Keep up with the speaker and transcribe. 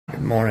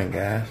Good morning,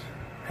 guys.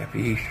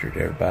 Happy Easter to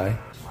everybody.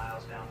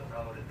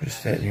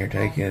 Just sitting here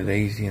taking it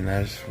easy, and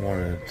I just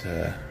wanted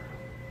to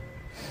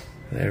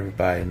let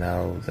everybody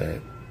know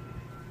that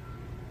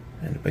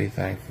and to be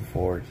thankful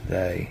for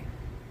today,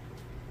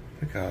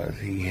 because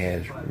He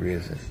has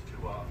risen.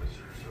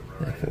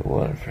 And if it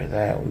wasn't for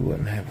that, we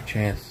wouldn't have a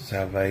chance at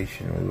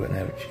salvation. We wouldn't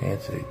have a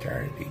chance at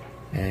eternity.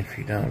 And if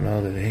you don't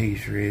know that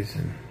He's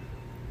risen,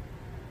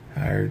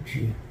 I urge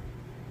you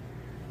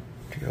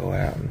to go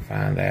out and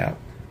find out.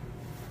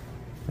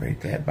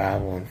 Read that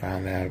Bible and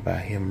find out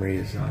about Him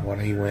risen,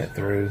 what He went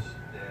through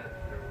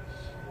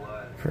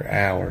for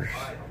hours,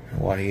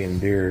 and what He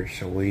endured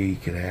so we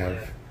could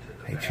have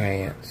a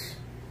chance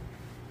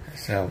at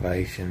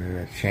salvation and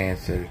a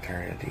chance at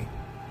eternity.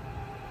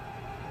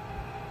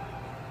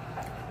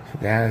 So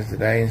guys,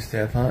 today,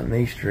 instead of hunting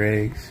Easter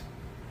eggs,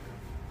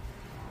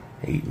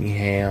 eating your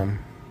ham,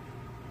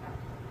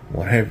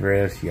 whatever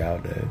else y'all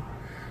do,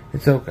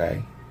 it's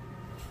okay.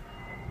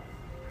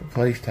 But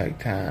please take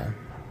time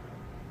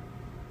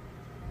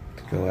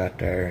to go out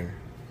there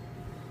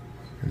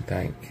and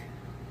thank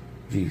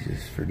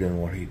Jesus for doing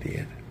what He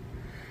did.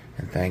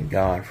 And thank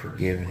God for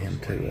giving Him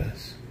to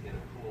us.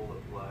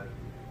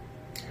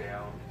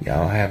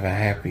 Y'all have a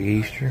happy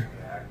Easter.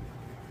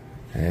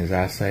 And as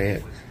I say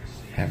it,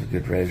 have a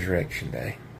good Resurrection Day.